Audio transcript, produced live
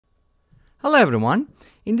Hello everyone.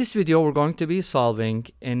 In this video we're going to be solving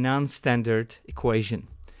a non-standard equation.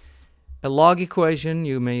 A log equation,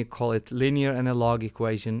 you may call it linear and a log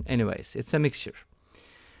equation. Anyways, it's a mixture.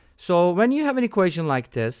 So when you have an equation like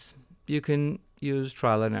this, you can use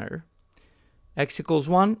trial and error. X equals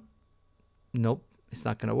 1, nope, it's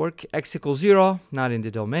not going to work. X equals 0, not in the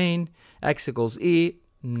domain. X equals E,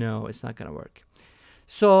 no, it's not going to work.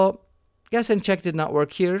 So guess and check did not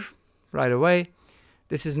work here right away.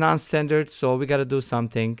 This is non-standard, so we got to do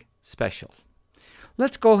something special.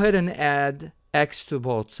 Let's go ahead and add x to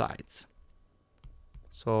both sides.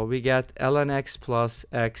 So we get ln x plus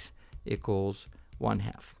x equals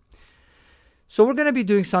 1/2. So we're going to be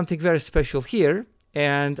doing something very special here,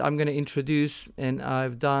 and I'm going to introduce, and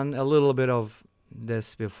I've done a little bit of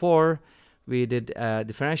this before. We did a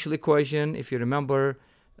differential equation. If you remember,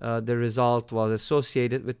 the result was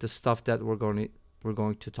associated with the stuff that we're going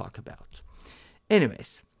to talk about.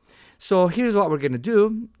 Anyways, so here's what we're going to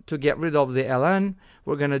do. To get rid of the ln,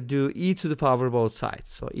 we're going to do e to the power both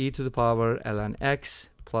sides. So e to the power ln x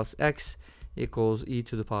plus x equals e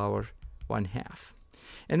to the power 1/2.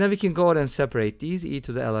 And then we can go ahead and separate these, e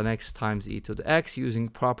to the ln x times e to the x, using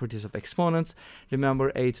properties of exponents.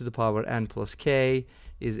 Remember, a to the power n plus k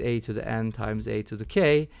is a to the n times a to the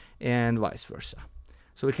k, and vice versa.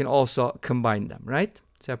 So we can also combine them, right?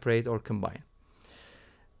 Separate or combine.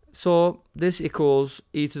 So this equals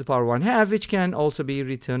e to the power 1/2, which can also be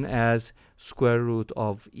written as square root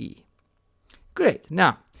of e. Great.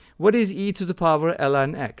 Now, what is e to the power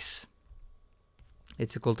ln x?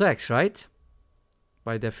 It's equal to x, right?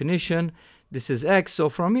 By definition, this is x. So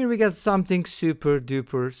from here we get something super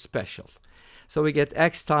duper special. So we get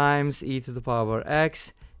x times e to the power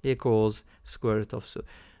x equals square root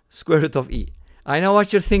of e. I know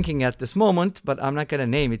what you're thinking at this moment, but I'm not going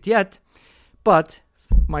to name it yet. But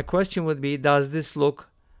my question would be, does this look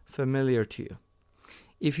familiar to you?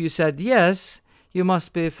 If you said yes, you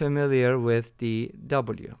must be familiar with the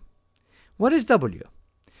W. What is W?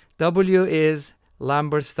 W is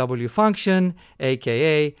Lambert's W function,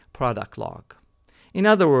 aka product log. In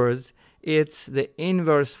other words, it's the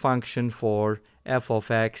inverse function for f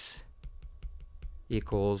of x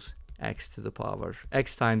equals x to the power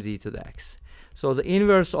x times e to the x. So the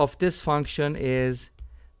inverse of this function is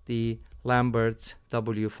the Lambert's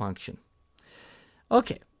W function.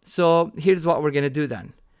 Okay, so here's what we're going to do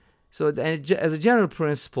then. So as a general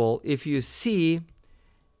principle, if you see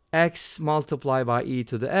x multiplied by e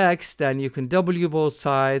to the x, then you can W both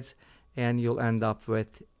sides and you'll end up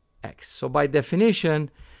with x. So by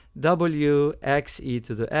definition, W x e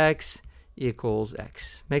to the x equals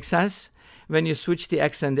x. Make sense? When you switch the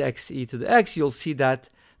x and the x e to the x, you'll see that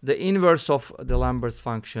the inverse of the Lambert's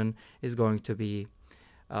function is going to be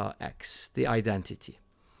x, the identity.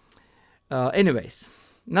 Anyways,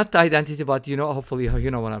 not the identity, but hopefully you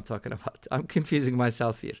know what I'm talking about. I'm confusing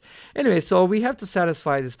myself here. Anyway, so we have to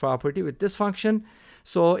satisfy this property with this function.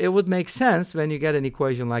 So it would make sense when you get an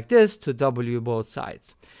equation like this to W both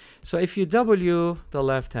sides. So if you W the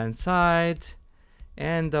left-hand side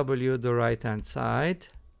and W the right-hand side,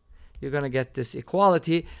 you're going to get this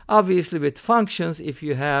equality. Obviously, with functions, if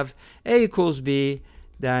you have a equals b,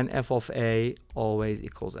 then f of a always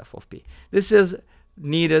equals f of b. This is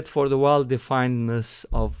needed for the well-definedness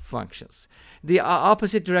of functions. The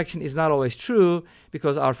opposite direction is not always true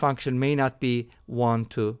because our function may not be 1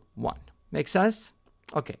 to 1. Make sense?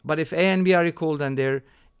 Okay, but if a and b are equal, then their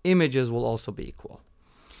images will also be equal.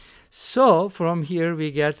 So from here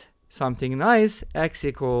we get something nice. X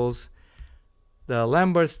equals the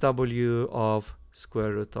Lambert's W of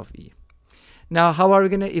square root of e. Now, how are we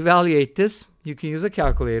going to evaluate this? You can use a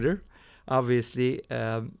calculator. Obviously,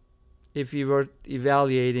 if you were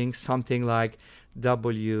evaluating something like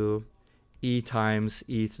W e times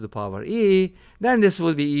e to the power e, then this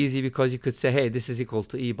would be easy because you could say, hey, this is equal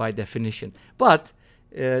to e by definition. But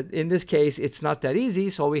in this case, it's not that easy,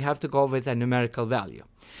 so we have to go with a numerical value.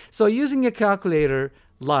 So using a calculator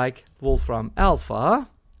like Wolfram Alpha,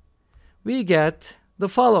 we get the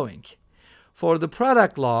following. For the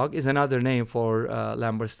product log is another name for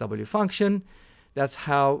Lambert's W function. That's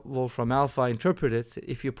how Wolfram Alpha interprets it.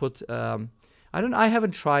 If you put, I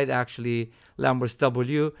haven't tried actually Lambert's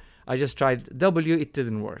W. I just tried W, it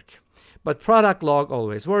didn't work. But product log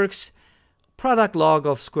always works. Product log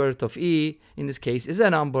of square root of e, in this case, is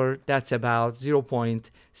a number that's about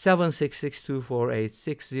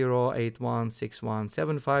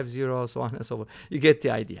 0.76624860816175, so on and so forth. You get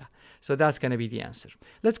the idea. So that's going to be the answer.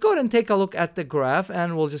 Let's go ahead and take a look at the graph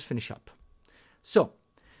and we'll just finish up. So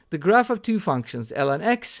the graph of two functions, ln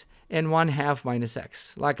x and 1/2 minus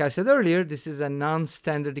x. Like I said earlier, this is a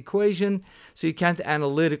non-standard equation, so you can't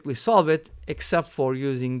analytically solve it except for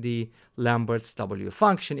using the Lambert's W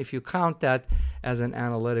function if you count that as an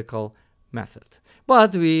analytical method.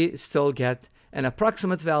 But we still get an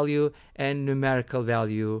approximate value and numerical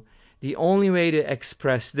value. The only way to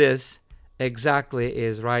express this exactly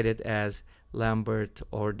is write it as Lambert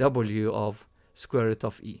or W of square root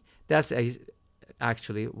of e. That's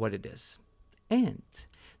actually what it is. And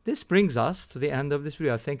this brings us to the end of this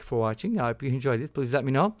video. Thank you for watching. I hope you enjoyed it. Please let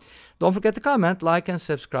me know. Don't forget to comment, like, and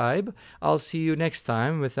subscribe. I'll see you next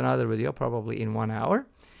time with another video, probably in 1 hour.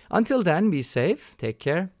 Until then, be safe, take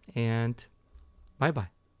care, and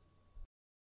bye-bye.